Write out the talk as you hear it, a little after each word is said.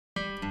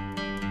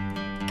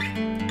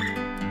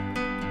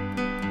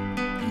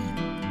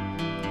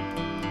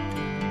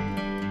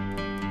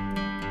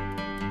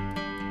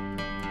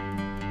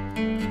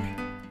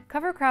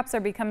Cover crops are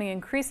becoming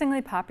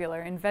increasingly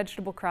popular in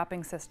vegetable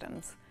cropping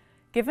systems.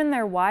 Given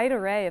their wide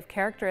array of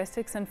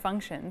characteristics and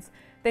functions,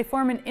 they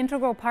form an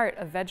integral part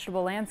of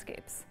vegetable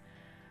landscapes.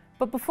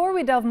 But before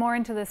we delve more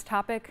into this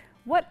topic,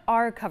 what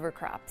are cover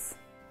crops?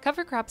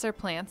 Cover crops are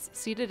plants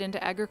seeded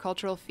into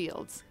agricultural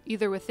fields,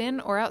 either within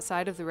or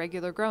outside of the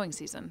regular growing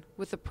season,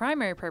 with the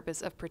primary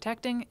purpose of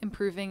protecting,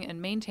 improving,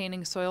 and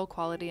maintaining soil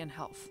quality and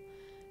health.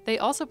 They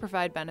also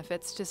provide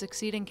benefits to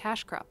succeeding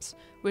cash crops,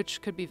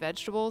 which could be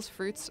vegetables,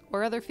 fruits,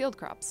 or other field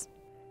crops.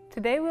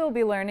 Today we will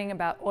be learning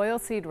about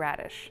oilseed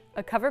radish,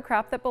 a cover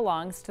crop that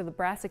belongs to the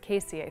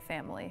Brassicaceae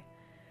family.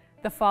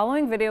 The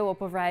following video will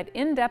provide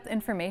in-depth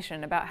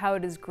information about how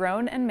it is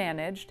grown and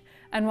managed,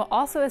 and will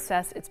also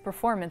assess its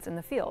performance in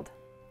the field.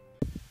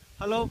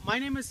 Hello, my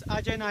name is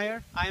Ajay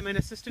Nair. I am an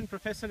assistant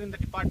professor in the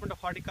Department of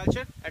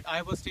Horticulture at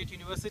Iowa State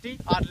University.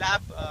 Our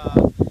lab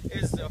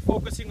is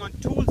focusing on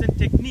tools and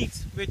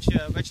techniques which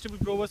vegetable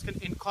growers can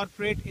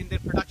incorporate in their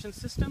production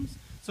systems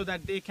so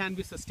that they can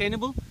be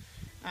sustainable.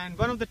 And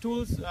one of the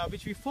tools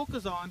which we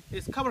focus on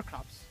is cover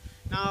crops.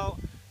 Now,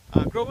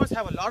 growers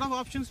have a lot of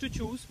options to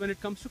choose when it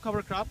comes to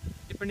cover crop,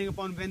 depending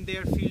upon when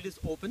their field is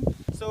open.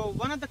 So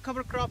one of the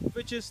cover crop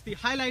which is the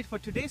highlight for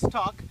today's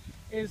talk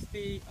is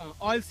the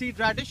oilseed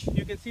radish.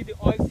 You can see the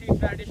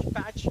oilseed radish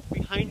patch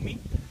behind me.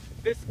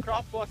 This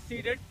crop was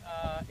seeded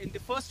in the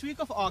first week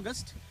of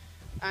August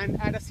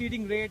and at a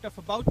seeding rate of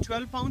about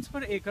 12 pounds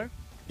per acre.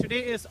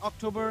 Today is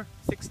October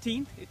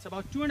 16th. It's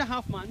about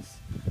 2.5 months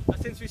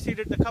since we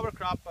seeded the cover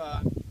crop.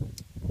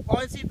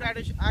 Oilseed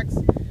radish acts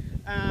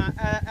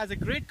as a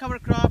great cover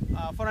crop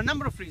for a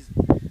number of reasons.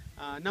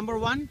 Number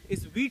one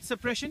is weed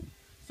suppression.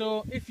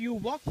 So if you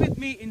walk with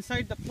me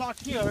inside the plot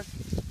here,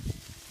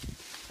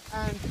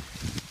 and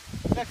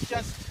let's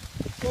just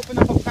open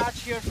up a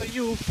patch here for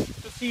you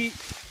to see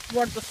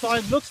what the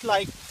soil looks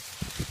like,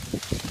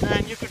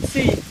 and you could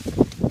see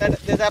that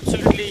there's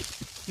absolutely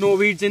no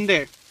weeds in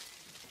there.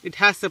 It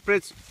has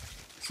suppressed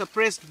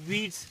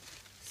weeds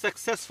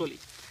successfully.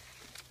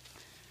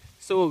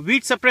 So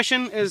weed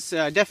suppression is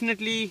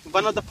definitely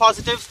one of the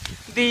positives.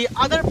 The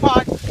other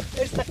part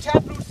is the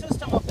taproot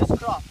system of this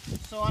crop.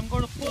 So I'm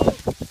going to pull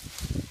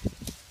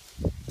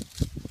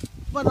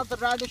one of the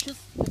radishes,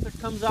 if it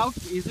comes out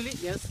easily.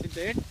 Yes, it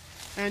did.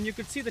 And you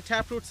could see the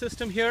taproot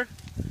system here.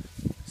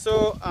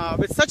 So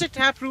with such a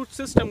taproot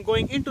system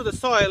going into the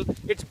soil,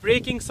 it's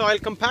breaking soil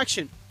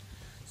compaction.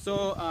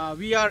 So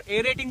we are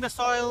aerating the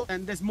soil,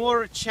 and there's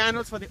more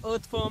channels for the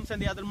earthworms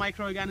and the other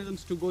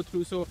microorganisms to go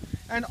through. So,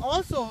 and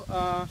also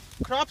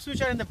crops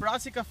which are in the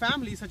Brassica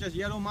family, such as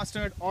yellow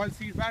mustard,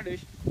 oilseed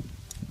radish,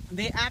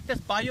 they act as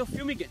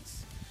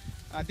biofumigants.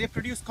 They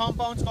produce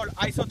compounds called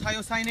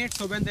isothiocyanates.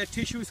 So when their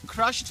tissue is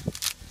crushed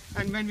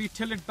and when we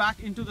till it back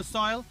into the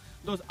soil,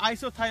 those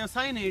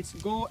isothiocyanates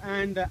go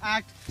and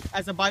act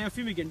as a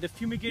biofumigant. They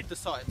fumigate the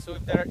soil. So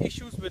if there are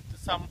issues with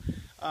some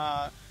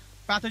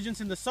pathogens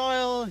in the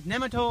soil,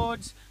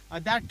 nematodes,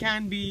 that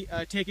can be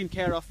taken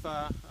care of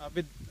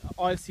with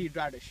oilseed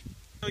radish.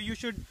 So you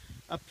should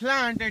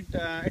plant it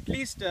at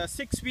least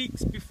 6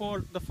 weeks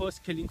before the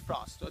first killing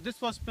frost. So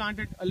this was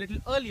planted a little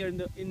earlier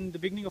in the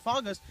beginning of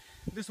August.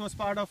 This was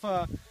part of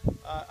a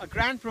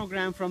grant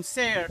program from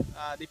SARE,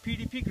 the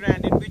PDP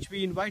grant, in which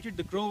we invited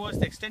the growers,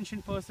 the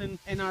extension person,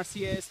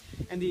 NRCS,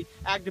 and the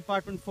Ag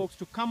Department folks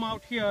to come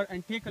out here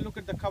and take a look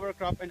at the cover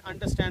crop and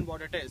understand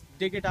what it is,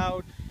 dig it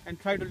out, and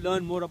try to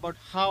learn more about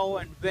how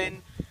and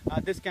when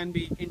this can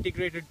be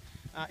integrated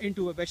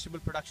into a vegetable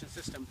production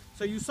system.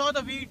 So you saw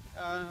the weed,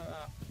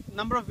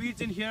 number of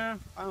weeds in here,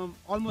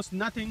 almost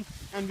nothing.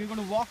 And we're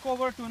going to walk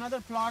over to another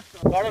plot,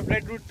 a lot of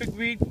red root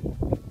pigweed.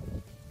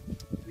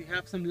 We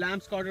have some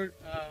lamb's quarter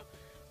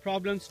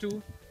problems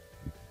too.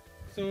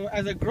 So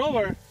as a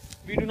grower,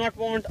 we do not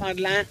want our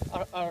land,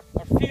 our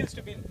fields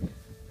to be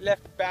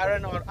left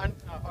barren or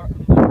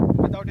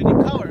without any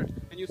cover.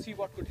 And you see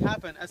what could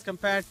happen as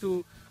compared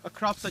to a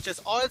crop such as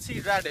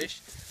oilseed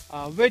radish,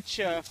 which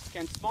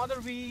can smother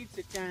weeds,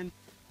 it can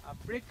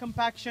break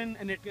compaction,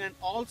 and it can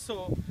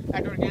also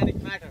add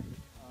organic matter.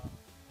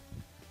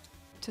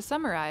 To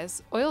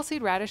summarize,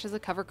 oilseed radish as a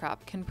cover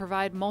crop can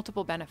provide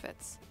multiple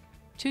benefits.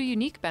 Two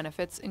unique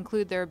benefits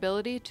include their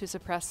ability to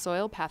suppress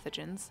soil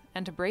pathogens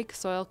and to break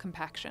soil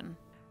compaction.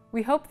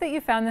 We hope that you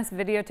found this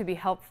video to be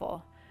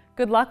helpful.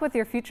 Good luck with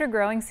your future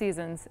growing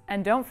seasons,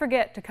 and don't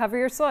forget to cover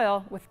your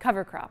soil with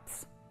cover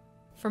crops.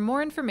 For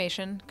more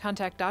information,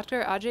 contact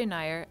Dr. Ajay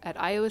Nair at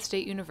Iowa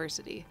State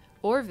University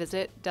or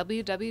visit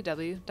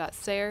www.sare.org.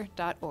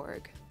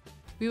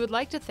 We would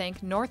like to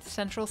thank North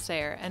Central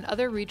SARE and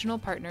other regional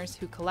partners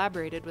who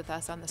collaborated with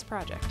us on this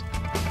project.